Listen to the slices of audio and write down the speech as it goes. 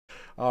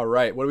All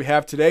right, what do we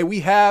have today? We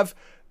have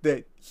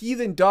the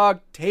Heathen Dog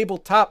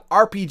Tabletop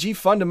RPG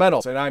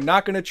Fundamentals. And I'm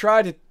not going to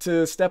try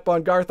to step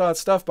on Garthon's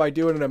stuff by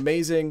doing an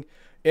amazing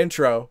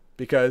intro,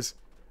 because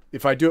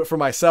if I do it for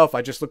myself,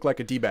 I just look like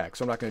a D-bag,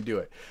 so I'm not going to do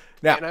it.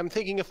 Now, and I'm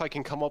thinking if I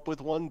can come up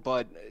with one,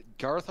 but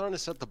Garthon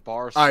has set the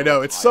bar so I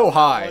know, it's so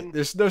high.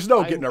 There's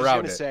no getting around it.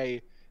 I'm just going to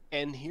say,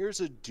 and here's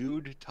a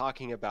dude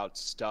talking about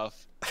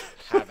stuff.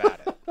 Have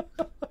at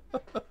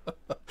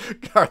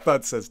it.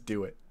 Garthon says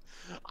do it.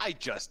 I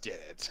just did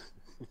it.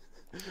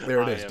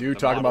 There it is, dude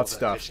talking about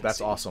stuff. Efficiency.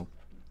 That's awesome.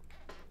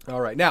 All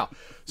right, now,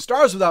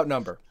 Stars Without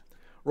Number.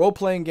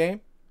 Role-playing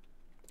game,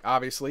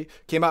 obviously.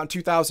 Came out in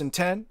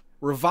 2010.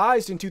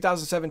 Revised in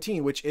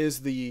 2017, which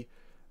is the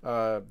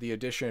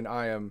edition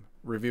I am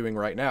reviewing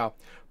right now.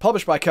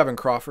 Published by Kevin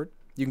Crawford.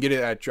 You can get it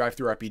at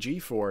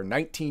DriveThruRPG for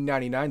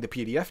 $19.99, the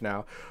PDF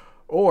now.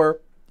 Or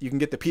you can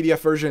get the PDF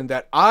version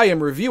that I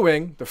am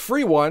reviewing, the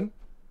free one,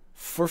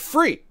 for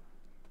free.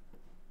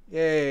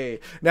 Yay!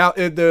 Now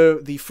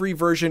the free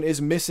version is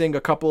missing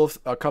a couple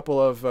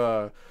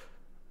of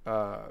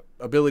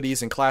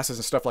abilities and classes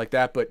and stuff like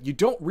that, but you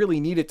don't really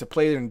need it to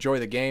play and enjoy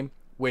the game,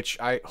 which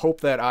I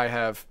hope that I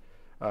have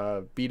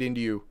beat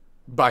into you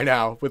by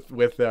now with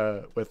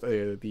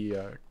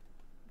the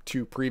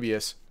two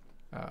previous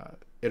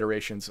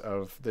iterations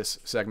of this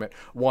segment.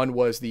 One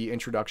was the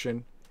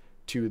introduction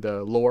to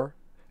the lore,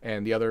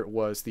 and the other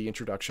was the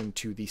introduction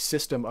to the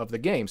system of the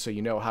game, so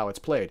you know how it's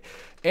played.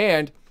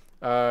 And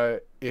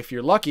if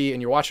you're lucky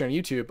and you're watching on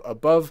YouTube,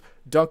 above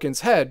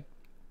Duncan's head,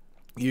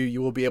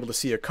 you will be able to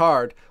see a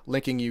card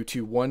linking you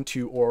to one,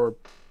 two, or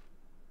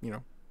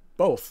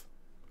both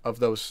of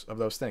those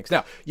things.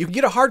 Now, you can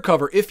get a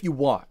hardcover if you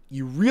want.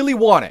 You really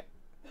want it,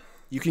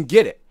 you can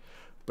get it,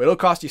 but it'll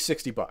cost you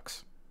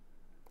 $60.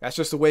 That's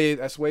just the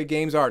way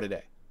games are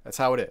today. That's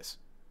how it is.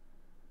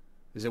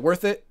 Is it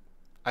worth it?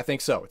 I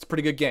think so. It's a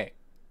pretty good game,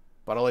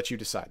 but I'll let you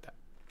decide that.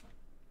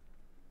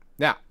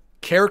 Now,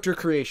 character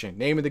creation,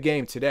 name of the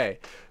game today.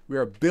 We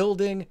are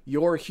building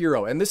your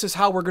hero, and this is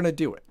how we're going to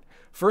do it.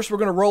 First, we're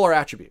going to roll our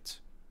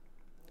attributes.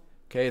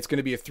 Okay, it's going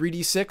to be a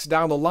 3d6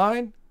 down the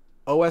line,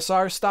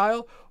 OSR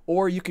style,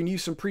 or you can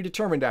use some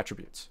predetermined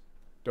attributes.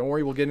 Don't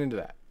worry, we'll get into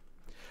that.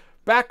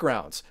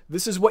 Backgrounds.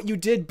 This is what you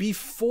did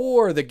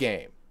before the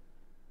game.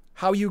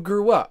 How you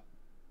grew up.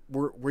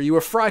 Were you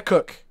a fry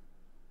cook?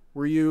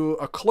 Were you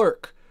a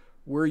clerk?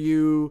 Were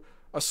you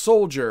a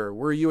soldier?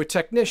 Were you a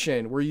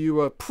technician? Were you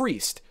a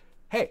priest?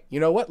 Hey, you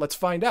know what? Let's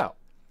find out.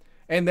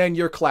 And then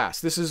your class.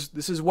 This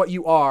is what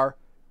you are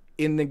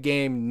in the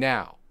game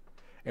now.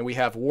 And we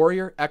have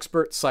warrior,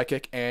 expert,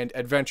 psychic, and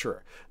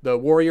adventurer. The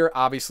warrior,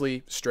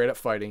 obviously, straight up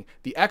fighting.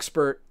 The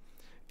expert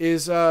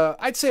is,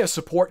 I'd say, a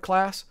support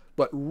class,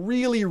 but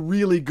really,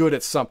 really good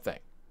at something.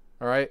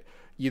 All right?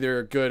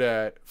 Either good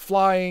at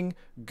flying,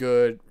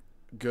 good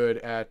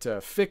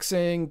at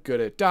fixing, good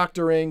at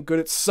doctoring, good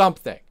at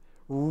something.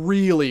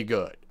 Really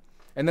good.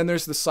 And then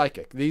there's the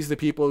psychic. These are the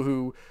people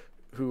who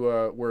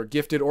were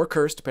gifted or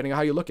cursed, depending on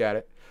how you look at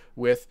it,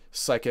 with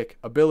psychic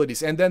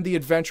abilities. And then the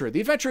adventurer.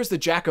 The adventurer is the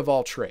jack of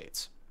all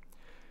trades.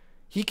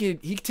 He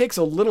takes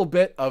a little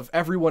bit of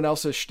everyone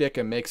else's shtick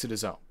and makes it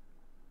his own.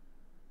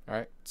 All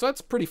right, so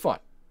that's pretty fun.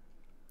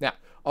 Now,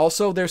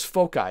 also there's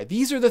foci.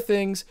 These are the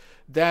things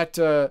that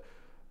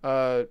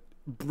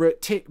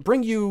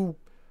bring you,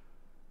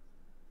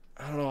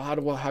 I don't know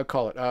how to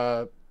call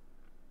it,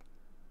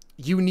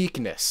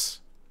 uniqueness,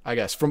 I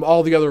guess, from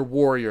all the other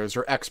warriors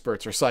or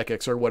experts or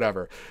psychics or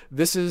whatever.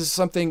 This is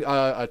something,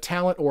 a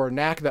talent or a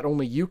knack that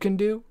only you can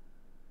do.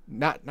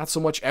 Not so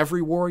much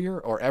every warrior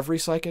or every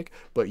psychic,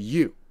 but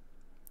you.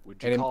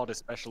 Would you call it a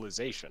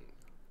specialization?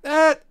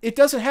 It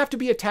doesn't have to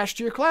be attached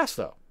to your class,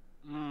 though.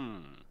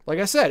 Like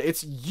I said,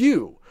 it's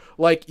you.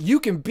 Like, you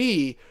can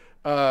be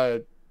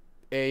a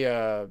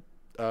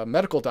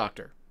medical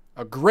doctor,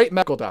 a great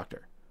medical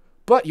doctor,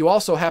 but you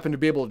also happen to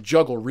be able to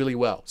juggle really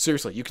well.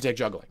 Seriously, you can take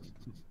juggling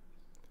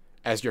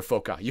as your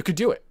foci. You could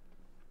do it.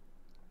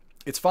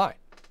 It's fine.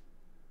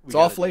 It's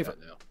all flavor.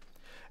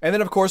 And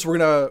then, of course, we're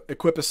going to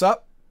equip us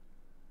up.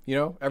 You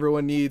know,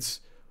 everyone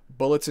needs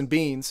bullets and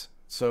beans,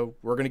 so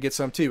we're going to get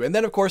some too. And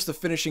then, of course, the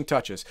finishing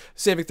touches.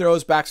 Saving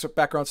throws,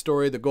 background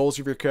story, the goals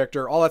of your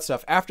character, all that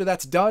stuff. After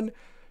that's done,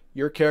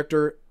 your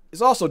character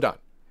is also done,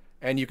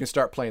 and you can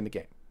start playing the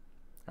game.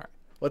 All right,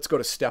 let's go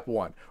to step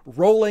one.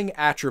 Rolling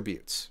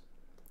attributes.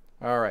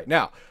 All right,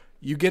 now,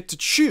 you get to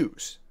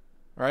choose.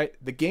 All right,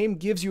 the game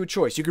gives you a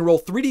choice. You can roll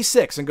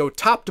 3d6 and go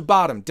top to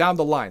bottom, down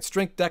the line.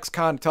 Strength, dex,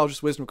 con,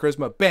 intelligence, wisdom,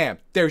 charisma. Bam,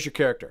 there's your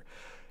character.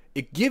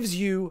 It gives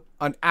you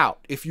an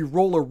out if you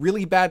roll a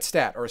really bad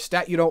stat or a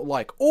stat you don't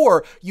like,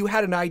 or you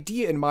had an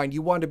idea in mind,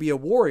 you wanted to be a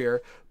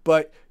warrior,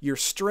 but your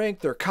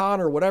strength or con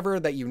or whatever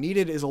that you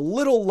needed is a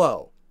little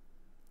low.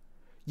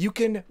 You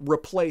can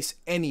replace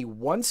any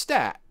one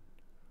stat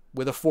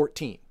with a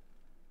 14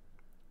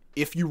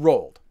 if you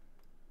rolled.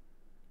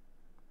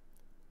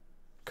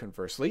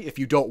 Conversely, if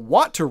you don't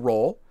want to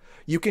roll,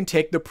 you can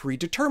take the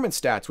predetermined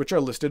stats, which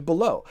are listed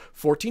below.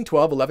 14,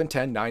 12, 11,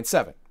 10, 9,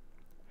 7.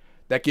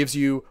 That gives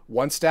you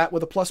one stat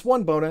with a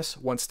 +1 bonus,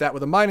 one stat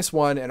with a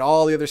 -1, and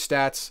all the other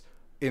stats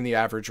in the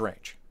average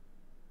range.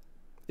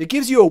 It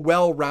gives you a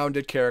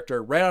well-rounded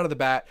character right out of the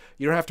bat.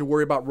 You don't have to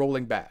worry about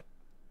rolling bad.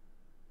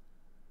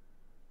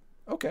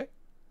 Okay.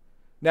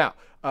 Now,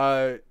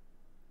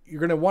 you're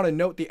going to want to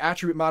note the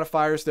attribute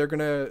modifiers. They're going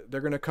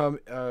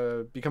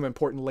to become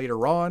important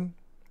later on.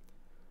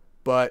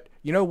 But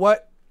you know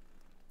what?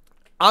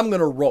 I'm going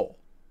to roll.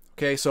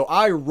 Okay, so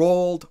I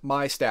rolled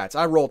my stats.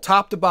 I rolled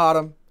top to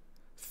bottom,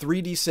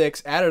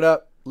 3d6, added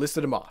up,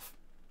 listed them off.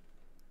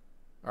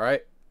 All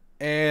right.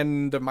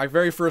 And my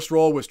very first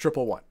roll was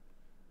 111.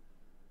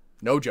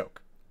 No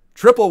joke.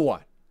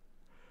 111.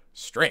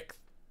 Strength,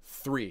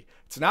 3.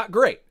 It's not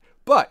great,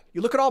 but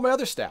you look at all my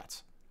other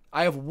stats.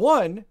 I have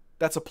 1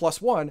 that's a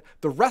 +1.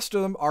 The rest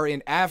of them are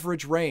in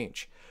average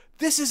range.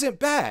 This isn't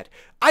bad.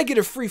 I get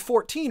a free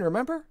 14,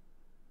 remember?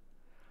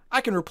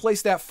 I can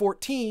replace that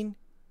 14.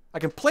 I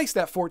can place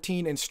that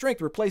 14 in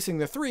strength, replacing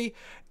the 3,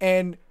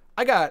 and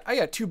I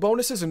got 2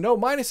 bonuses and no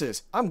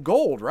minuses. I'm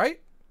gold,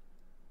 right?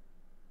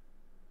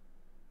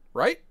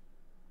 Right?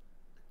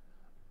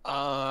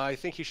 I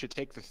think you should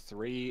take the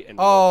 3 and...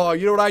 Oh,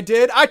 you know what I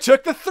did? I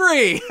took the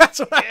 3. That's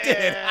what I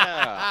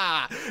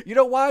did. You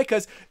know why?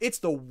 Because it's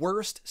the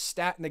worst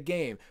stat in the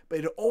game, but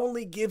it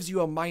only gives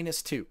you a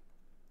 -2.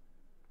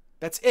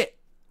 That's it.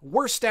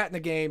 Worst stat in the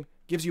game,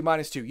 gives you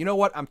 -2. You know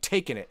what? I'm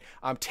taking it.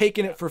 I'm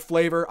taking it for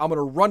flavor. I'm going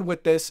to run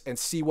with this and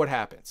see what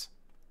happens.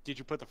 Did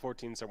you put the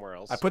 14 somewhere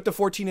else? I put the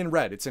 14 in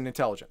red. It's in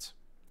intelligence.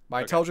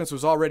 My intelligence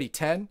was already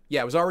 10.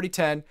 Yeah, it was already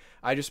 10.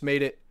 I just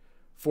made it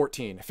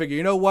 14. I figure,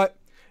 you know what?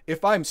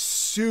 If I'm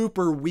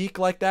super weak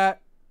like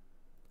that,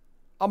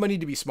 I'm going to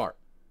need to be smart.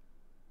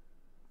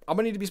 I'm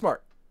going to need to be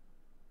smart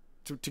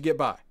to get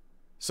by.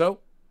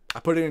 So I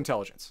put it in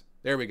intelligence.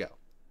 There we go.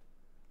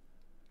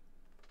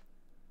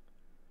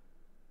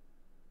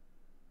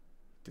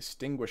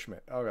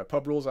 Distinguishment. Oh, got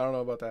pub rules. I don't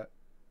know about that.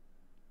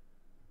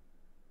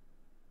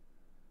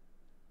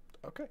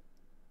 Okay.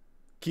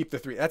 Keep the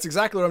 3. That's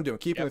exactly what I'm doing.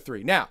 Keeping the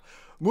 3. Now,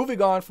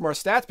 moving on from our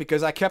stats,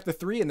 because I kept the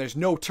 3 and there's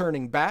no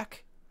turning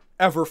back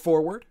ever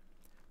forward.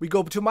 We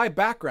go to my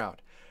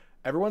background.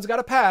 Everyone's got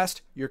a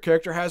past. Your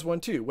character has one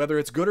too. Whether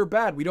it's good or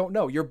bad, we don't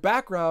know. Your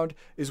background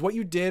is what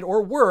you did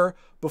or were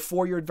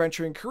before your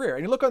adventuring career.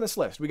 And you look on this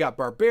list. We got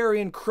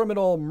barbarian,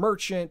 criminal,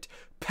 merchant,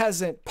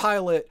 peasant,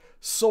 pilot,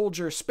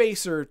 soldier,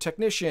 spacer,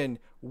 technician,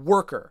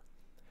 worker.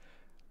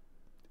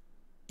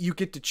 You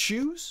get to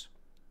choose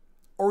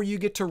or you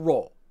get to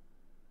roll.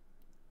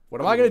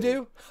 What am I going to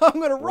do? I'm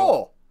going to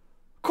roll.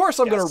 Of course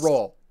I'm going to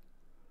roll.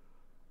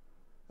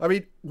 I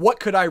mean, what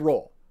could I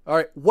roll? All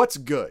right, what's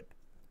good?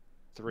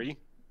 3.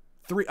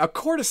 3. A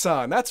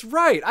courtesan. That's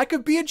right. I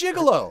could be a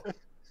gigolo.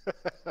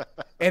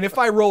 And if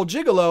I roll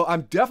gigolo,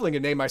 I'm definitely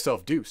going to name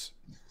myself Deuce.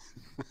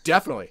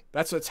 Definitely.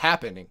 That's what's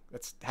happening.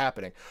 That's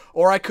happening.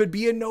 Or I could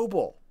be a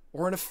noble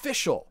or an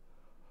official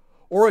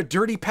or a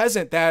dirty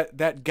peasant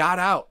that got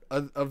out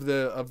of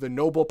the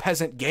noble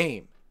peasant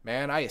game.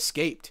 Man, I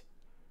escaped.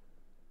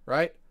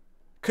 Right?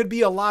 Could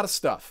be a lot of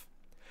stuff.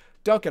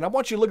 Duncan, I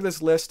want you to look at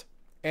this list,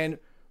 and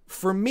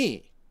for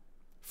me,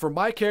 for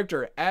my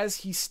character as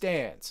he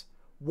stands,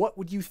 what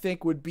would you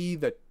think would be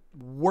the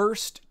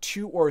worst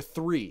 2 or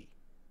 3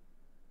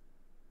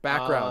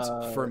 backgrounds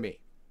for me?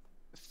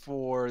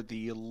 For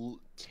the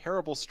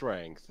terrible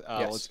strength,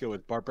 yes. Let's go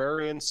with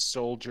barbarian,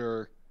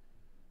 soldier,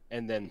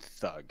 and then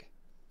thug.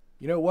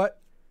 You know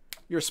what?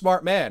 You're a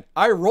smart man.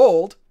 I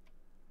rolled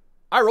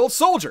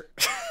soldier.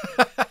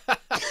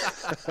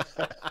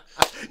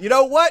 You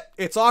know what?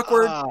 It's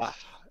awkward.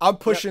 I'm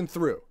pushing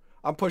through.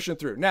 I'm pushing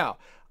through. Now,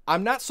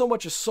 I'm not so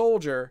much a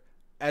soldier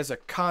as a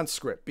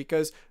conscript,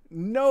 because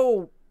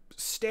no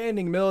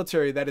standing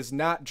military that is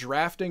not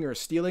drafting or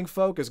stealing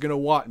folk is going to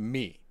want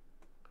me.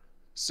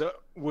 So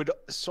would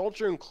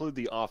soldier include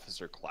the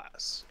officer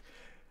class?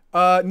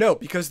 No,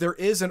 because there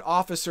is an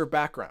officer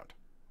background.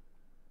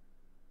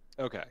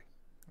 Okay.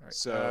 Right.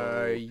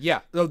 So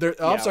yeah. No,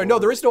 I'm sorry. No,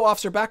 there is no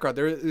officer background.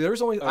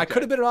 There's only. Okay. I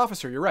could have been an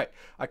officer. You're right.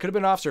 I could have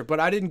been an officer, but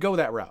I didn't go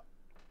that route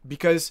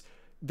because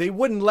they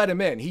wouldn't let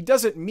him in. He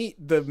doesn't meet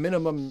the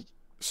minimum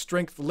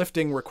strength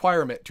lifting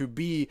requirement to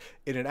be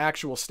in an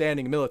actual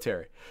standing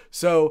military.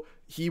 So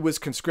he was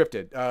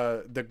conscripted.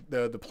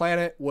 The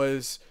planet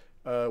was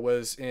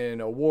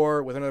in a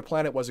war with another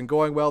planet. Wasn't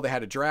going well. They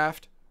had a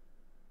draft.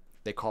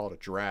 They call it a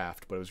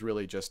draft, but it was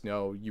really just,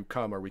 no, you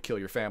come or we kill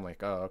your family.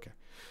 Like, oh, okay.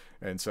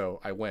 And so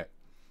I went.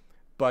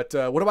 But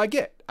what do I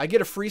get? I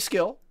get a free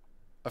skill,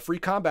 a free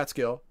combat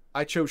skill.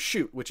 I chose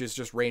shoot, which is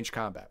just range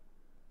combat.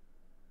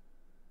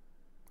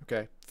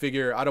 Okay.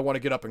 Figure I don't want to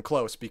get up and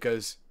close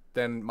because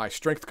then my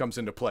strength comes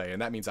into play,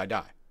 and that means I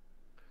die.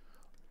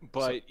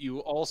 But you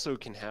also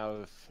can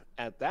have,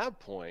 at that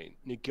point,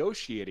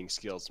 negotiating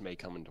skills may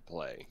come into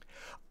play.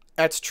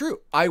 That's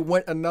true. I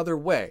went another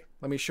way.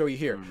 Let me show you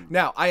here.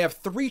 Now, I have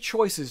 3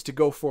 choices to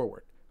go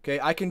forward. Okay,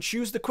 I can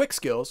choose the quick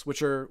skills,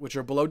 which are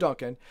below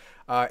Duncan,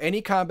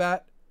 any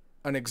combat,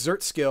 an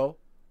exert skill,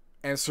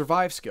 and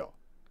survive skill.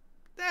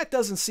 That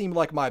doesn't seem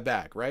like my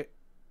bag, right?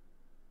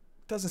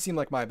 Doesn't seem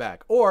like my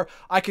bag. Or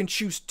I can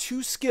choose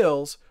 2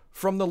 skills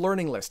from the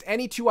learning list,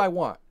 any 2 I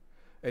want.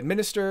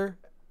 Administer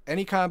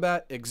any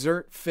combat,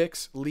 exert,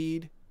 fix,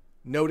 lead,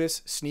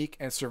 notice, sneak,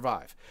 and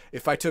survive.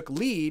 If I took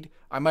lead,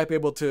 I might be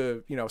able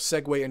to,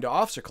 segue into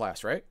officer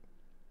class, right?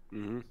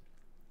 Mm-hmm.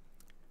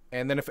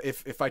 And then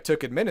if I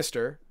took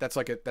administer, that's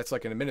like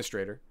an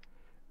administrator,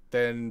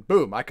 then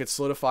boom, I could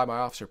solidify my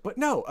officer. But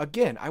no,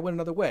 again, I went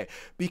another way,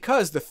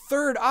 because the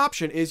third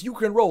option is you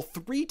can roll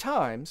 3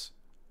 times,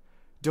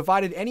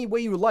 divided any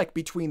way you like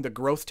between the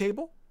growth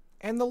table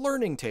and the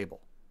learning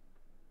table.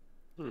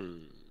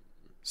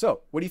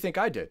 So, what do you think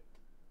I did?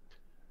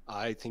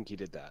 I think you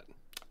did that.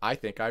 I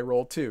think I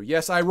rolled 2.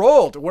 Yes, I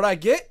rolled. What'd I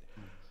get?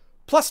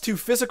 +2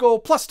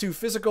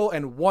 physical,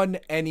 and 1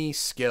 any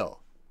skill.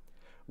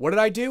 What did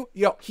I do?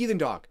 Heathen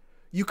Dog,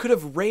 you could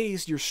have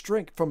raised your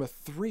strength from a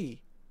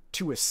 3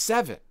 to a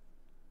 7.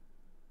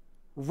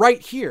 Right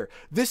here.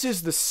 This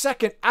is the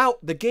second out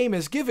the game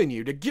has given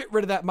you to get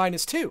rid of that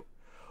 -2.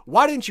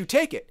 Why didn't you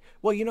take it?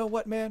 Well, you know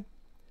what, man?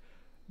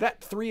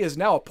 That 3 is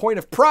now a point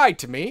of pride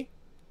to me.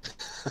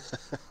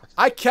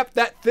 I kept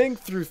that thing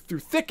through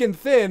thick and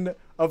thin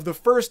of the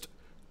first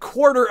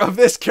quarter of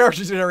this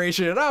character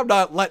generation, and I'm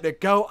not letting it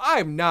go.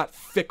 I'm not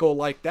fickle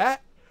like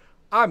that.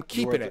 I'm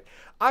keeping it.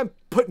 I'm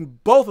putting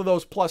both of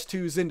those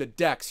 +2s into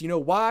decks. You know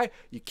why?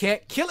 You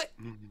can't kill it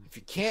if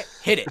you can't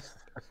hit it.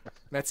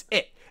 That's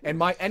it. And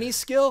my any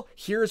skill,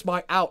 here's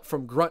my out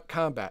from grunt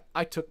combat.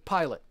 I took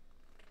pilot.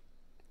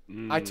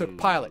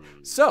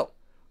 So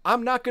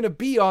I'm not going to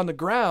be on the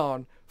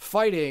ground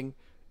fighting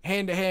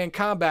hand-to-hand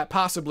combat,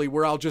 possibly,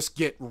 where I'll just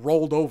get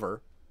rolled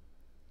over.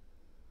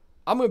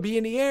 I'm going to be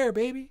in the air,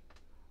 baby.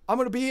 I'm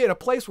going to be in a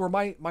place where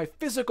my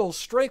physical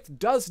strength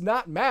does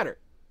not matter.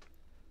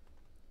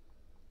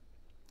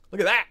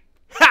 Look at that.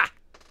 Ha!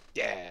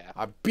 Yeah.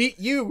 I beat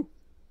you.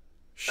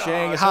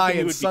 Shanghai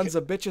and sons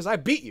of bitches. I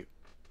beat you.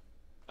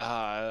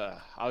 I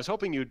was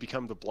hoping you would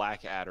become the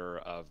Blackadder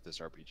of this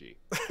RPG.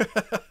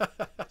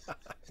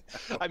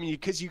 I mean,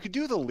 because you could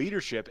do the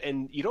leadership,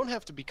 and you don't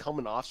have to become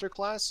an officer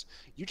class.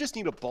 You just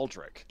need a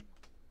Baldric.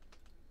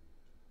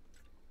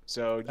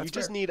 So you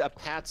just need a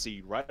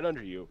Patsy right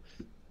under you,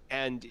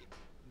 and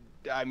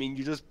I mean,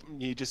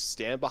 you just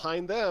stand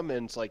behind them,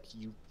 and it's like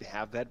you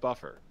have that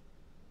buffer.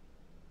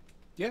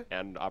 Yeah.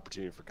 And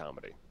opportunity for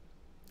comedy.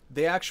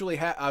 They actually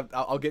have.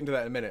 I'll get into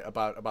that in a minute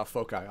about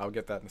foci. I'll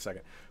get that in a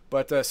second.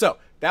 But so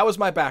that was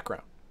my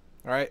background.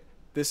 All right.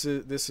 This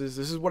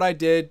is what I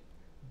did,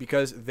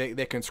 because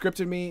they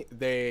conscripted me.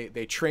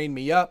 They trained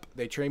me up.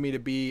 They trained me to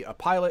be a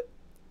pilot,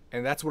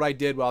 and that's what I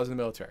did while I was in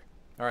the military.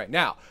 All right.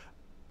 Now,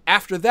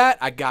 after that,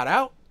 I got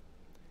out,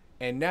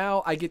 and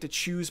now I get to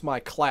choose my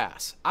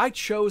class. I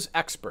chose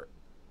expert.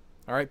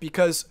 All right,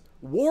 because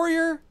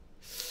warrior,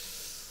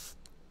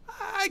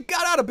 I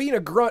got out of being a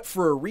grunt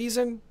for a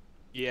reason.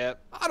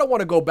 Yep. I don't want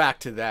to go back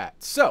to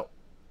that. So,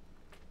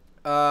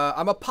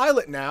 I'm a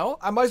pilot now.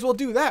 I might as well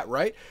do that,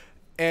 right?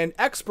 And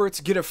experts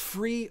get a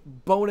free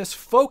bonus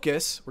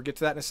focus, we'll get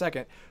to that in a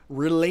second,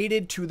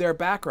 related to their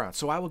background.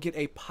 So I will get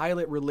a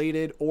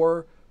pilot-related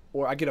or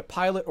I get a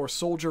pilot or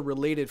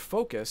soldier-related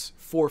focus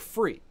for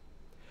free.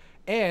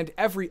 And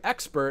every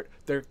expert,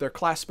 their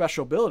class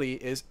special ability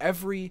is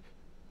every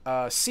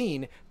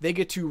scene, they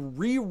get to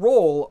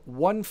re-roll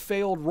 1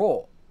 failed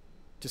roll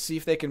to see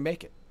if they can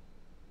make it.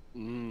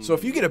 So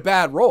if you get a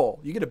bad roll,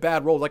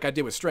 like I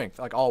did with strength,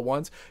 like all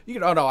ones, you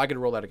can, oh no, I can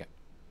roll that again.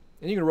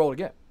 And you can roll it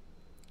again.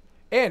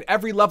 And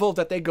every level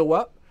that they go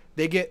up,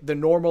 they get the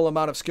normal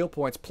amount of skill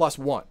points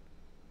 +1.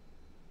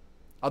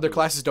 Other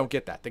classes don't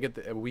get that.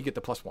 We get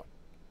the +1.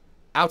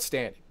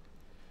 Outstanding.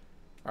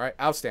 All right,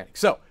 outstanding.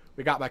 So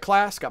we got my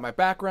class, got my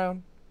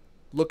background,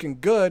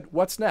 looking good.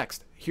 What's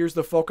next? Here's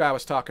the foci I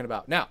was talking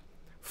about. Now,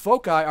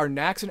 foci are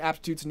knacks and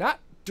aptitudes not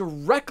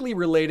directly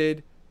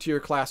related to your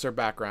class or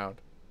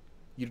background.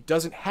 It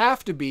doesn't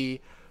have to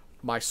be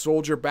my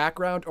soldier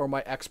background or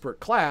my expert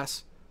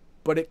class,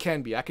 but it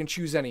can be. I can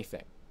choose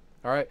anything.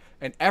 All right?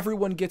 And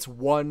everyone gets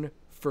 1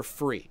 for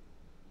free.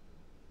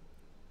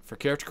 For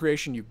character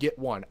creation, you get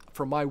 1.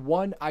 For my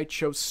 1, I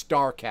chose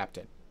Star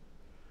Captain.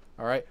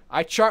 All right?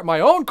 I chart my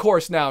own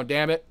course now,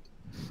 damn it.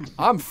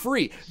 I'm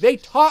free. They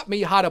taught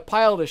me how to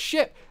pilot a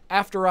ship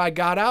after I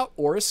got out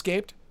or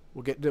escaped.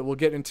 We'll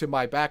get into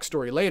my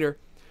backstory later.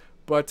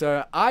 But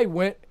I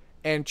went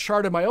and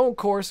charted my own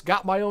course,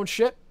 got my own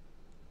ship,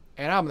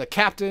 and I'm the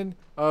captain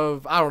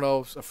of, I don't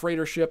know, a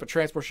freighter ship, a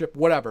transport ship,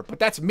 whatever. But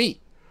that's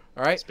me,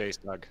 all right? Space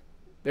Dog.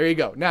 There you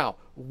go. Now,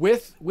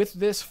 with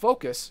this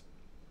focus,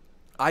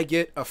 I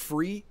get a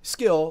free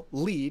skill,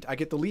 lead. I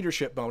get the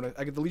leadership bonus.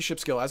 I get the leadership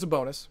skill as a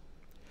bonus.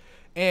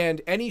 And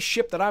any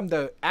ship that I'm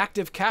the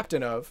active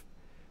captain of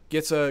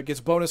gets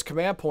bonus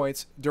command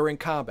points during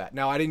combat.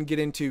 Now, I didn't get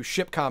into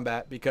ship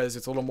combat because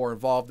it's a little more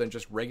involved than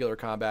just regular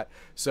combat.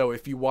 So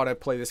if you want to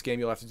play this game,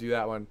 you'll have to do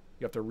that one.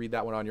 You have to read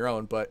that one on your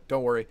own. But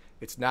don't worry,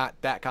 it's not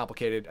that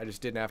complicated. I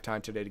just didn't have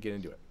time today to get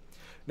into it.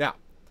 Now,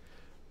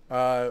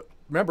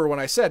 remember when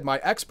I said my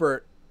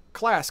expert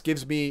class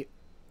gives me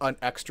an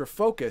extra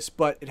focus,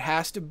 but it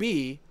has to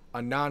be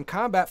a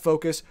non-combat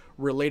focus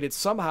related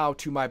somehow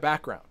to my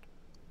background.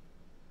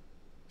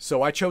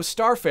 So I chose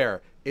Starfarer.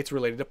 It's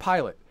related to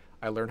pilot.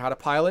 I learned how to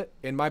pilot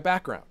in my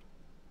background.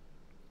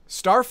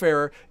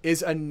 Starfarer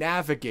is a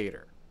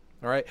navigator.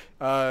 All right.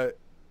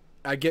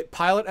 I get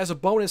pilot as a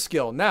bonus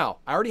skill. Now,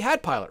 I already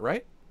had pilot,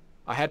 right?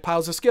 I had pilot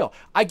as a skill.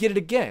 I get it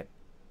again.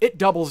 It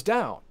doubles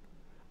down.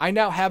 I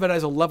now have it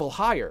as a level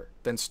higher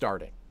than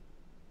starting.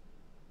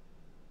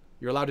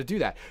 You're allowed to do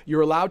that.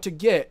 You're allowed to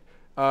get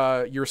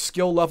your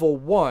skill level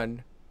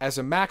 1 as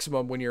a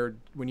maximum when you're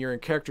in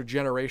character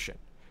generation.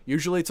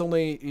 Usually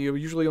you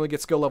usually only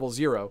get skill level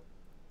 0.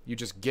 You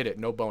just get it,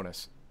 no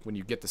bonus when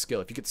you get the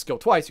skill. If you get the skill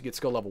twice, you get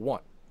skill level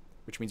 1,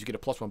 which means you get a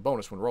 +1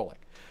 bonus when rolling.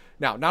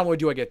 Now, not only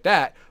do I get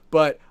that,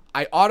 but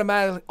I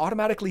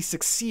automatically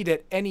succeed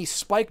at any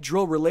spike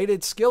drill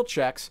related skill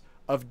checks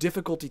of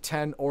difficulty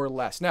 10 or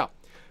less. Now,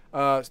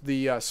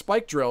 the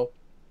spike drill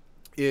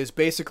is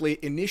basically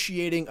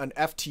initiating an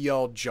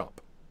FTL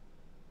jump.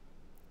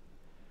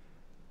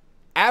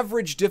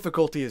 Average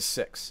difficulty is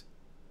 6.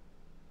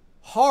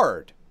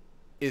 Hard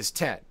is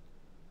 10.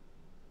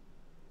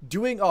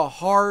 Doing a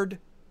hard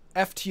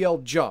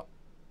FTL jump,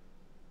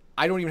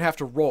 I don't even have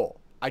to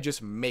roll. I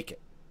just make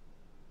it.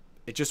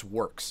 It just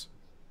works.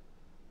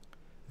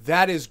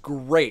 That is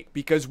great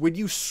because when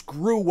you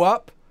screw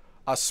up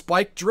a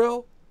spike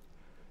drill,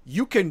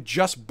 you can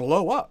just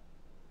blow up.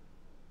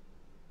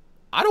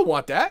 I don't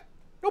want that.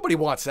 Nobody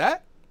wants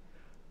that.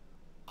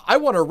 I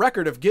want a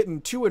record of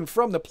getting to and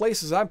from the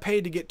places I'm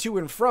paid to get to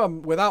and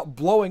from without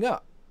blowing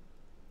up.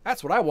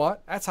 That's what I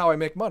want. That's how I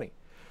make money.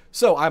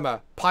 So I'm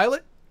a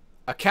pilot,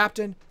 a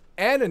captain,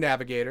 and a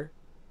navigator.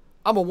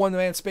 I'm a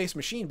one-man space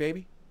machine,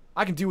 baby.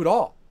 I can do it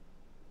all.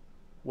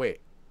 Wait,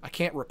 I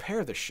can't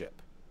repair the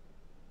ship.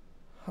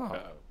 Huh.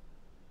 Uh-oh.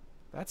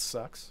 That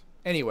sucks.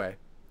 Anyway,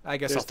 I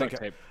guess There's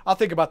I'll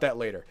think about that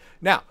later.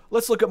 Now,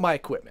 let's look at my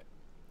equipment.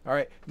 All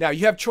right. Now,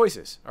 you have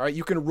choices. All right.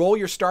 You can roll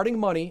your starting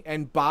money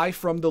and buy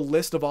from the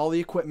list of all the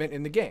equipment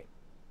in the game.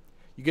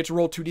 You get to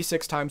roll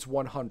 2d6 times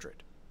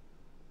 100.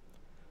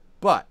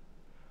 But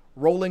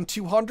rolling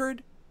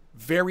 200,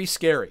 very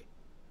scary.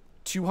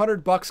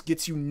 $200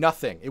 gets you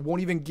nothing. It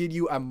won't even give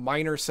you a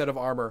minor set of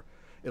armor.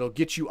 It'll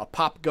get you a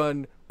pop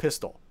gun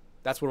pistol.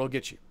 That's what it'll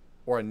get you.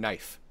 Or a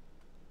knife.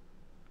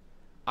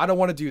 I don't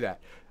want to do that.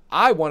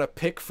 I want to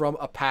pick from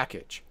a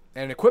package.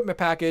 And an equipment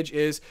package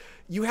is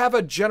you have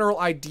a general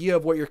idea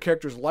of what your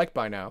character's like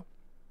by now.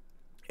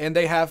 And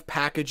they have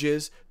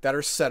packages that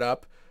are set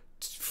up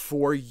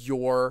for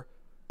your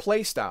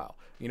playstyle.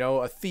 You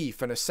know, a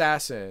thief, an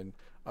assassin,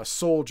 a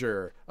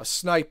soldier, a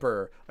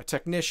sniper, a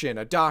technician,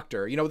 a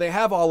doctor. You know, they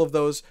have all of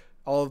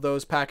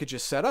those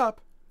packages set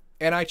up.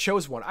 And I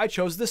chose one. I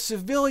chose the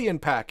civilian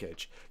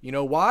package. You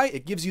know why?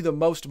 It gives you the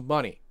most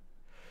money.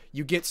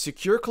 You get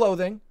secure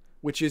clothing,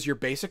 which is your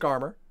basic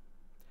armor.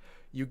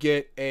 You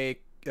get a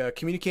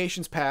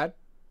communications pad,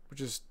 which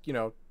is, you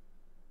know,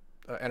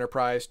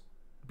 enterprise,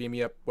 beam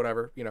me up,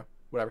 whatever, you know,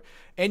 whatever.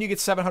 And you get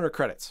 700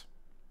 credits.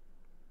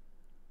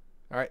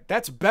 All right,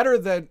 that's better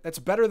than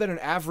an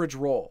average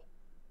roll.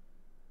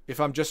 If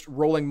I'm just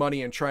rolling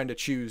money and trying to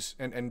choose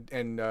and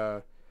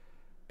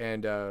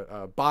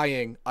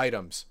buying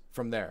items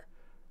from there.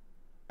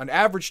 An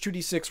average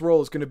 2d6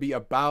 roll is going to be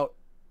about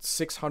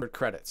 600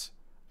 credits.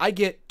 I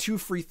get 2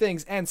 free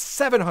things and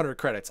 700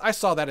 credits. I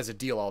saw that as a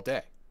deal all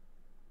day.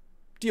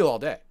 Deal all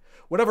day.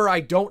 Whatever I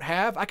don't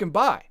have, I can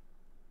buy.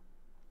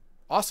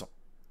 Awesome.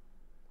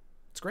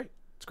 It's great.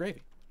 It's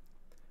gravy.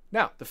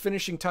 Now, the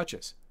finishing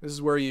touches. This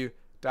is where you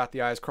dot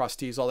the I's, cross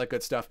T's, all that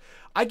good stuff.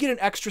 I get an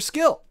extra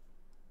skill.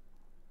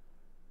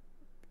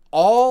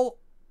 All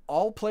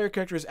player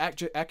characters at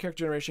character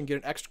generation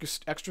get an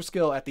extra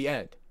skill at the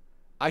end.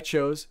 I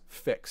chose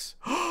Fix.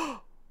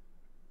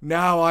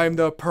 Now I'm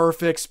the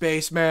perfect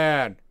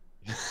spaceman.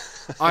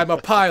 I'm a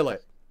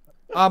pilot.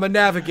 I'm a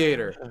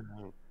navigator.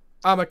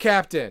 I'm a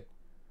captain.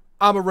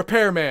 I'm a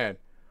repairman.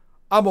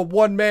 I'm a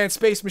one-man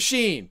space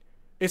machine.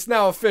 It's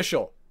now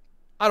official.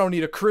 I don't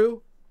need a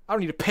crew. I don't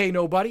need to pay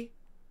nobody.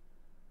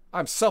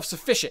 I'm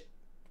self-sufficient.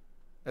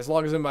 As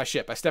long as I'm in my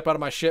ship. I step out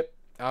of my ship,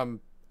 I'm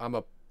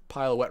a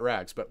pile of wet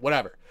rags, but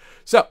whatever.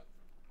 So,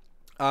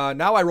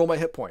 now I roll my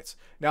hit points.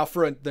 Now,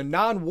 for the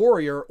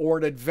non-warrior or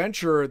an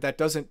adventurer that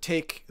doesn't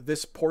take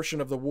this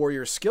portion of the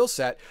warrior skill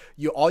set,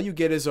 all you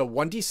get is a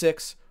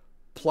 1d6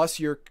 plus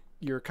your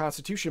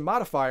constitution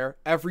modifier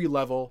every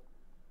level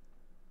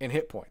in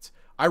hit points.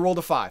 I rolled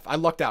a 5. I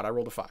lucked out. I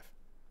rolled a 5.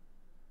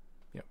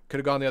 Could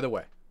have gone the other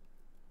way,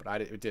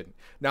 but it didn't.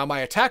 Now, my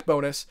attack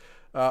bonus,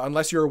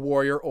 unless you're a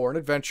warrior or an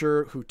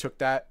adventurer who took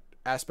that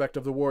aspect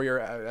of the warrior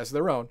as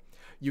their own,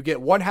 you get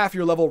 1/2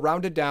 your level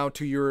rounded down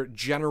to your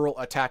general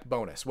attack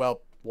bonus.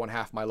 Well,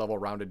 1/2 my level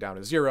rounded down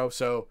to 0,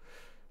 so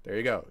there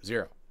you go,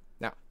 0.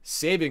 Now,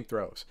 saving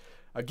throws.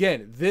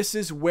 Again, this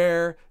is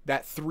where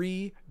that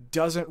 3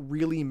 doesn't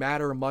really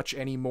matter much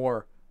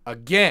anymore.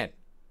 Again,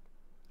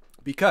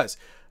 because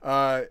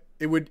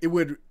it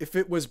would if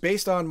it was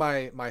based on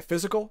my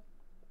physical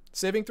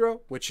saving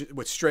throw, which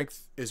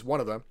strength is one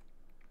of them,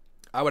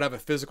 I would have a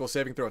physical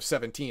saving throw of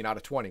 17 out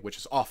of 20, which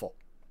is awful.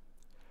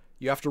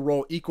 You have to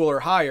roll equal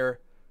or higher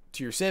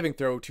to your saving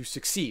throw to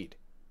succeed.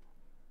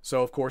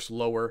 So, of course,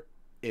 lower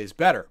is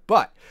better.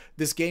 But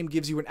this game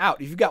gives you an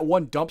out. If you've got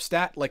one dump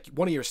stat, like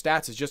one of your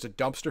stats is just a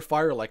dumpster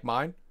fire like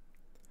mine,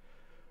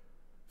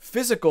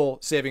 physical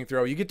saving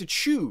throw, you get to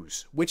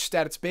choose which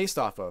stat it's based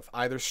off of,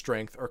 either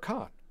strength or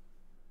con.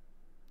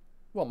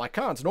 Well, my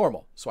con's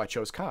normal, so I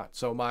chose con.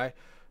 So my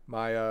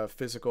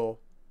physical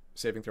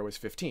saving throw is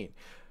 15.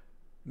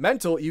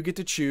 Mental, you get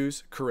to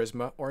choose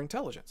charisma or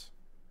intelligence.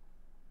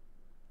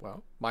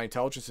 Well, my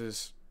intelligence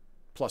is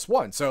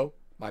 +1, so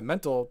my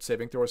mental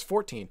saving throw is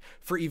 14.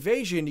 For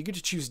evasion, you get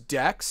to choose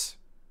dex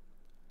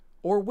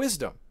or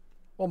wisdom.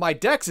 Well, my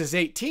dex is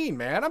 18,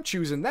 man. I'm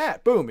choosing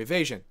that. Boom,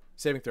 evasion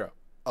saving throw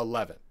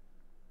 11.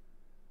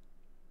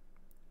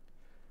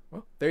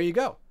 Well, there you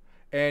go.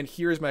 And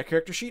here's my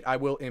character sheet. I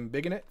will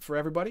embiggen it for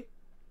everybody.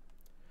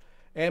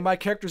 And my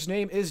character's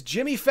name is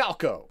Jimmy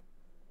Falco.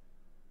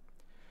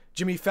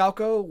 Jimmy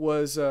Falco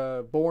was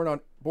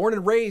born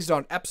and raised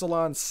on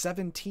Epsilon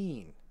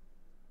 17.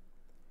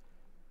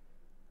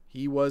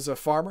 He was a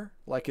farmer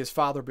like his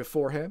father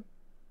before him,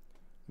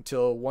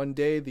 until one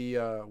day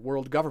the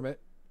world government,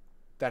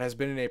 that has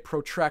been in a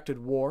protracted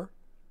war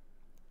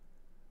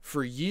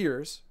for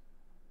years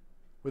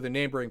with a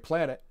neighboring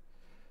planet,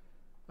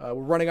 were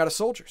running out of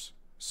soldiers.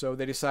 So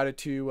they decided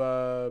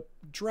to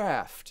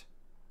draft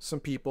some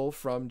people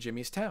from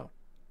Jimmy's town.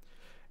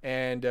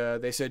 And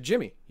they said,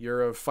 Jimmy,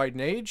 you're of fighting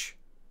age.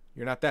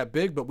 You're not that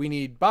big, but we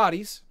need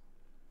bodies.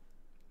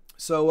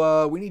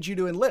 So we need you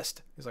to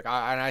enlist. He's like,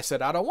 and I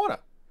said, I don't want to.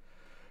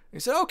 He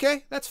said,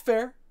 okay, that's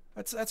fair.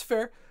 That's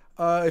fair.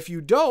 If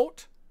you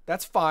don't,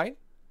 that's fine.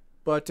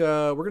 But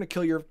we're going to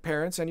kill your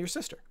parents and your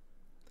sister.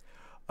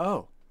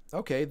 Oh,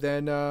 okay,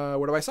 then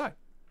where do I sign?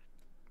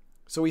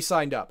 So he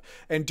signed up.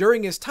 And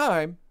during his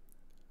time,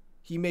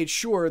 he made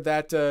sure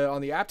that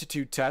on the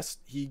aptitude test,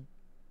 he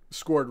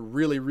scored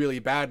really, really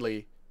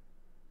badly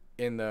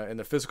in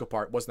the physical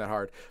part. Wasn't that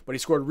hard. But he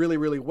scored really,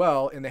 really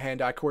well in the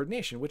hand-eye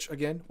coordination, which,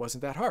 again,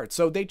 wasn't that hard.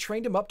 So they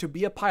trained him up to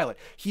be a pilot.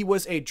 He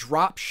was a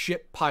drop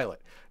ship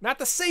pilot. Not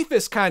the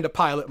safest kind of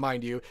pilot,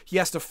 mind you. He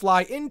has to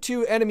fly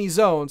into enemy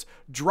zones,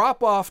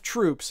 drop off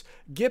troops,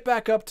 get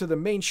back up to the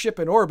main ship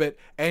in orbit,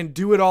 and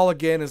do it all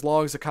again as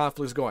long as the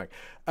conflict is going.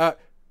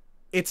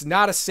 It's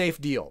not a safe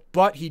deal,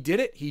 but he did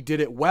it. He did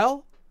it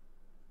well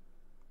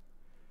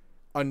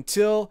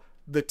until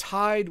the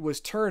tide was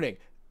turning.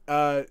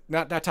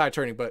 Not tide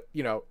turning, but,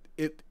 you know,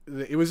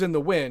 it was in the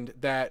wind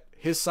that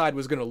his side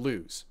was going to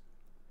lose.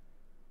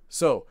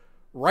 So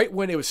right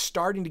when it was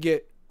starting to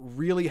get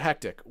really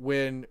hectic,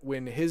 when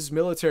his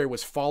military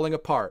was falling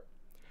apart,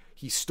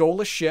 he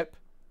stole a ship,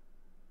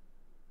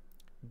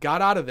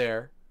 got out of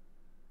there,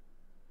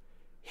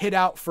 hid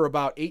out for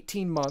about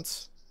 18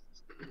 months,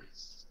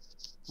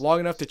 long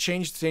enough to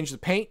change the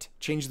paint,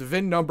 change the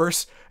VIN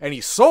numbers, and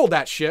he sold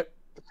that ship.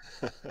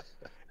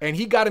 And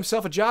he got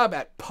himself a job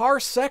at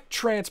Parsec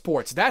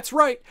Transports. That's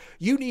right.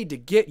 You need to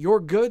get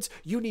your goods.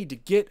 You need to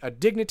get a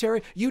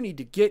dignitary. You need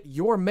to get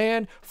your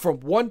man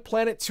from one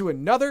planet to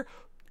another.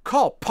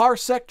 Call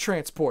Parsec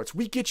Transports.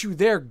 We get you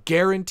there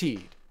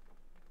guaranteed.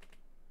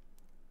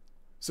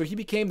 So he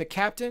became the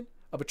captain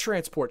of a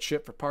transport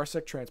ship for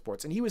Parsec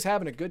Transports. And he was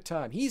having a good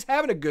time. He's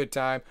having a good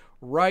time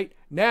right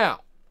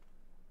now.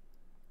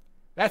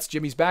 That's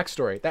Jimmy's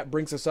backstory. That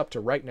brings us up to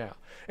right now.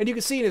 And you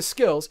can see in his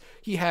skills,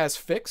 he has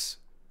fix,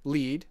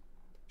 lead,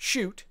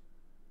 shoot,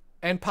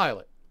 and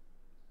pilot.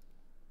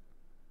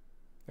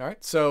 All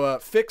right, so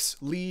fix,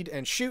 lead,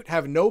 and shoot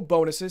have no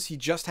bonuses. He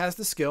just has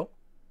the skill.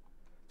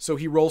 So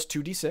he rolls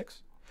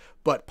 2d6.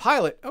 But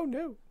pilot, oh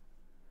no.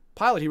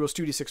 Pilot, he rolls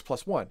 2d6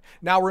 plus 1.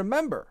 Now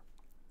remember,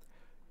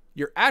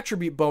 your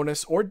attribute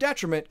bonus or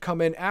detriment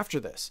come in after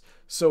this.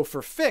 So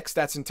for fix,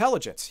 that's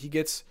intelligence. He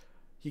gets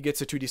a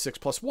 2d6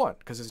 plus 1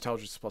 because his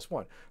intelligence is plus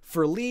 1.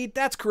 For lead,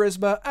 that's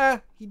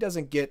charisma. He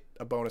doesn't get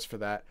a bonus for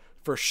that.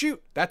 For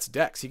shoot, that's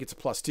dex. He gets a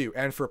plus 2.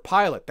 And for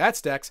pilot,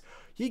 that's dex.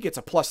 He gets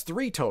a plus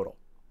 3 total.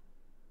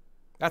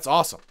 That's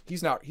awesome.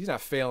 He's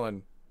not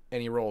failing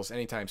any rolls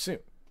anytime soon.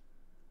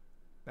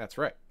 That's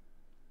right.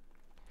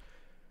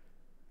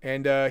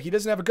 And he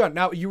doesn't have a gun.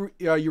 Now, you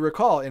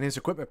recall in his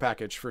equipment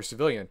package for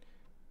civilian,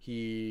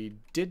 he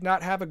did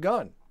not have a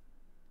gun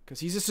because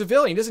he's a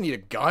civilian. He doesn't need a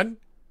gun.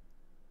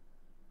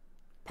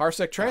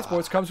 Parsec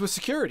Transports comes with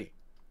security.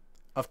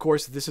 Of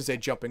course, this is a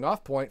jumping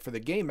off point for the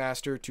game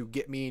master to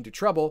get me into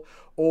trouble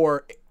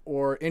or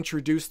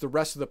introduce the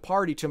rest of the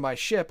party to my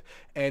ship,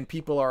 and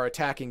people are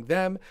attacking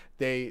them.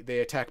 They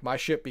attack my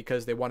ship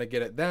because they want to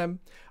get at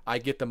them. I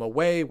get them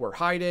away. We're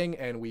hiding,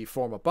 and we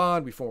form a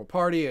bond. We form a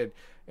party,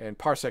 and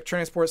Parsec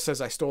Transport says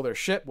I stole their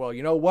ship. Well,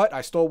 you know what? I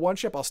stole one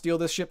ship. I'll steal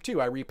this ship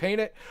too. I repaint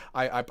it.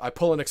 I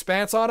pull an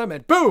expanse on them,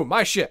 and boom,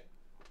 my ship.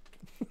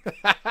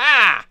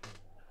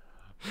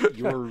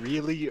 You were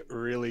really,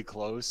 really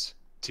close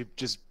to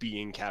just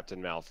being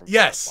Captain Mal from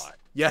Yes. Firefly.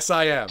 Yes,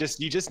 I am.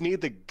 You just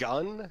need the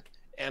gun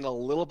and a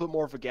little bit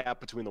more of a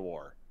gap between the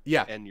war.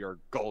 Yeah. And you're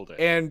golden.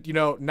 And,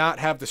 not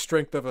have the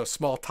strength of a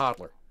small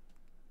toddler.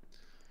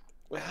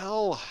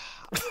 Well,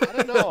 I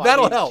don't know.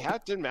 That'll help.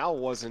 Captain Mal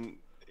wasn't...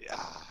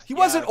 He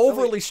wasn't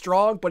overly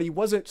strong, but he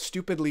wasn't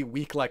stupidly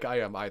weak like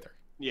I am either.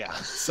 Yeah.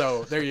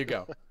 So, there you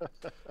go.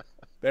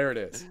 There it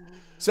is.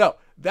 So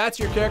that's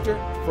your character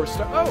for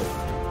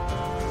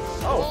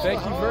Oh,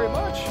 thank you very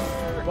much.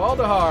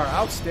 Baldahar,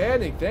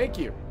 outstanding. Thank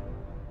you.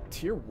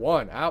 Tier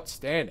 1,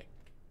 outstanding.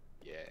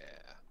 Yeah,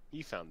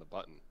 he found the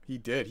button. He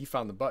did. He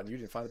found the button. You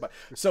didn't find the button.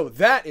 So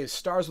that is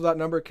Stars Without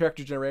Number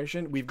character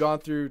generation. We've gone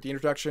through the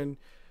introduction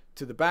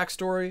to the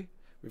backstory.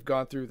 We've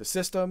gone through the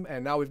system,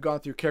 and now we've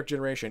gone through character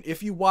generation.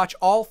 If you watch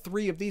all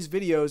 3 of these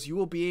videos, you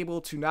will be able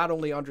to not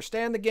only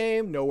understand the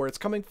game, know where it's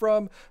coming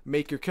from,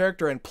 make your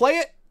character, and play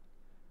it.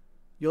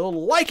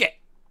 You'll like it.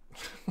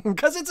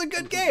 Because it's a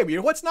good game. You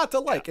know what's not to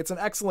like? It's an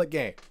excellent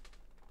game.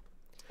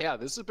 Yeah,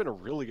 this has been a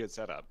really good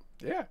setup.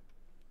 Yeah.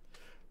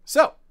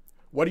 So,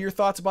 what are your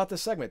thoughts about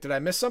this segment? Did I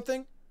miss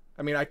something?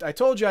 I mean, I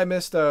told you I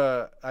missed.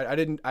 I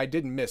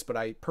didn't miss, but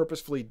I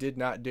purposefully did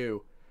not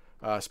do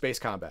space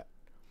combat.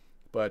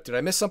 But did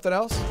I miss something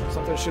else?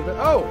 Something I should have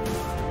been. Oh,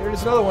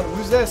 here's another one.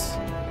 Who's this?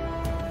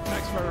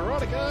 Pax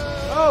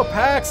Veronica. Oh,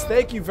 Pax,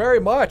 thank you very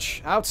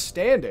much.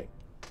 Outstanding.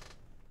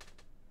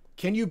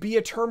 Can you be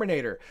a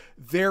Terminator?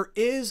 There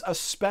is a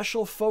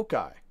special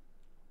foci.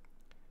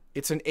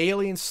 It's an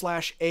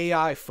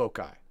alien/AI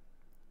foci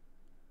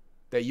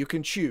that you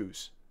can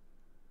choose.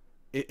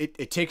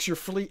 It takes your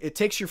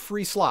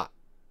free slot.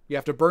 You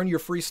have to burn your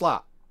free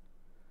slot.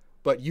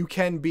 But you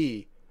can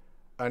be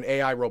an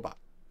AI robot.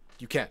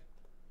 You can.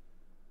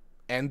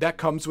 And that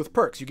comes with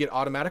perks. You get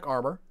automatic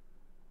armor.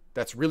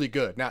 That's really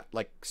good. Not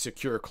like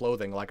secure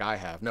clothing like I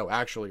have. No,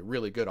 actually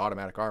really good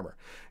automatic armor.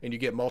 And you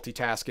get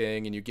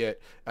multitasking and you get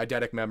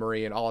eidetic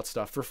memory and all that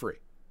stuff for free.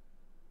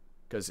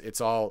 Because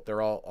all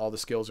the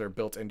skills are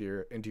built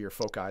into your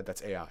foci.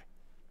 That's AI.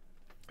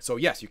 So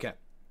yes, you can.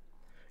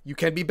 You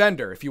can be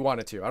Bender if you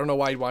wanted to. I don't know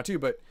why you'd want to,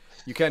 but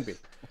you can be.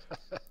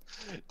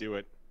 Do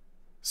it.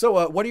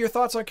 So what are your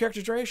thoughts on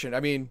character generation?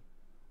 I mean,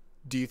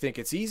 do you think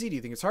it's easy? Do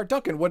you think it's hard?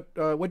 Duncan,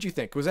 what'd you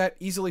think? Was that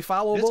easily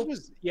followable?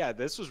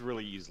 This was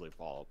really easily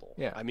followable.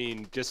 Yeah. I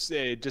mean, just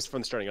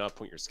from starting off,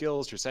 point your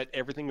skills, your set,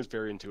 everything was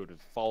very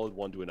intuitive, followed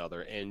one to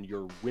another, and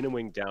you're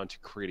winnowing down to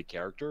create a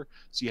character,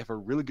 so you have a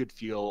really good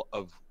feel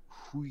of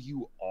who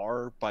you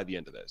are by the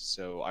end of this.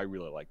 So I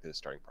really like this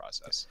starting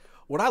process.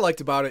 What I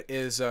liked about it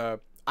is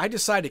I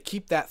decided to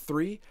keep that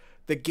 3.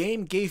 The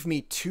game gave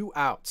me 2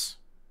 outs.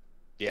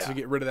 Yeah. To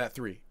get rid of that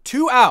 3.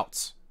 2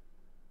 outs.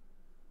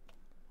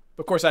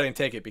 Of course, I didn't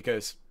take it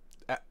because,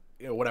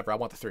 whatever. I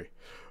want the 3.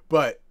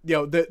 But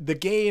the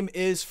game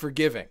is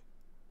forgiving.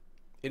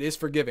 It is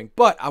forgiving.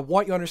 But I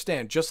want you to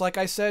understand, just like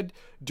I said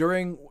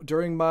during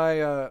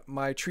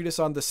my treatise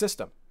on the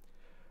system,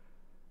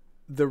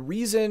 the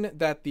reason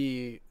that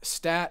the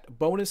stat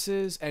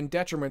bonuses and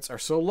detriments are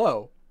so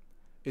low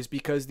is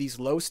because these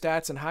low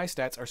stats and high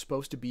stats are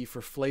supposed to be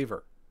for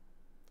flavor.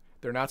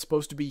 They're not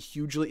supposed to be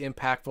hugely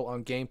impactful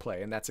on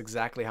gameplay, and that's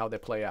exactly how they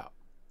play out.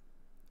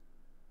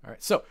 All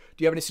right, so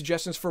do you have any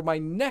suggestions for my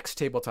next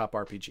tabletop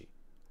RPG?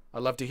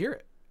 I'd love to hear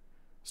it.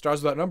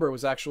 Stars Without Number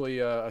was actually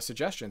a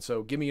suggestion,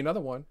 so give me another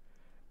one,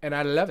 and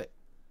I love it.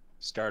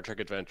 Star Trek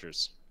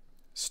Adventures.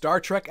 Star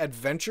Trek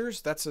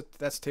Adventures? That's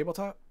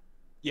tabletop?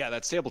 Yeah,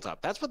 that's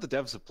tabletop. That's what the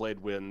devs have played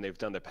when they've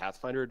done the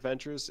Pathfinder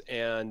Adventures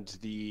and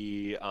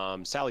the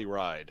Sally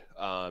Ride,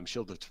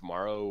 Shield of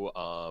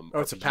Tomorrow.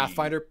 It's a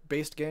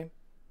Pathfinder-based game?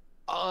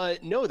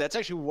 No, that's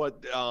actually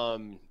what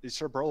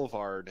Sir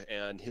Boulevard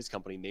and his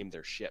company named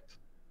their ship.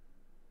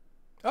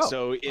 Oh,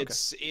 so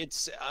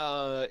it's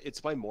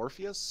by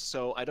Morpheus,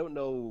 so I don't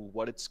know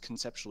what it's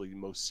conceptually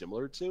most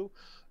similar to,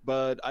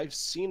 but I've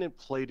seen it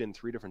played in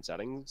 3 different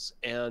settings,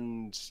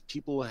 and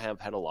people have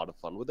had a lot of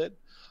fun with it.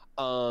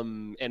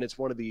 And it's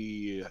one of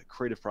the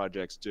creative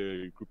projects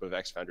a group of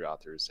ex-Foundry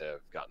authors have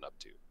gotten up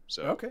to.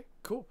 So okay,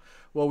 cool.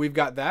 Well, we've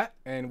got that,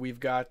 and we've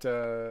got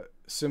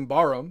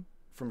Symbarum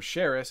from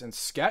Sheris and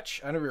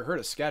Sketch. I never heard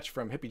of Sketch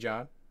from Hippie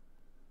John.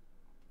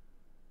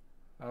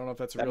 I don't know if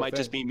that's a real thing. That might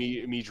just be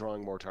me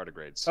drawing more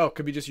tardigrades. Oh,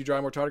 could be just you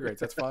drawing more tardigrades.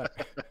 That's fine.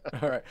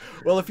 All right.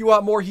 Well, if you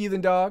want more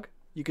Heathen Dog,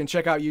 you can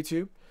check out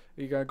YouTube.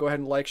 You can go ahead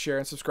and like, share,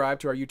 and subscribe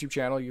to our YouTube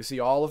channel. You can see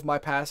all of my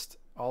past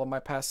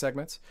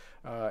segments,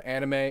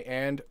 anime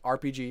and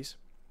RPGs.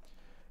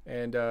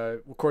 And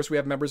of course, we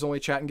have members only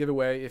chat and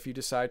giveaway if you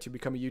decide to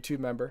become a YouTube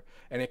member,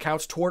 and it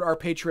counts toward our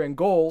Patreon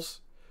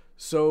goals,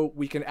 so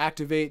we can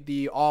activate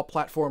the all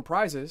platform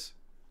prizes.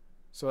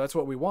 So that's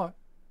what we want,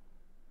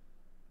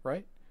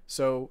 right?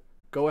 So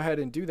go ahead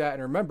and do that,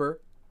 and remember,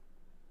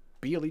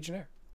 be a Legionnaire.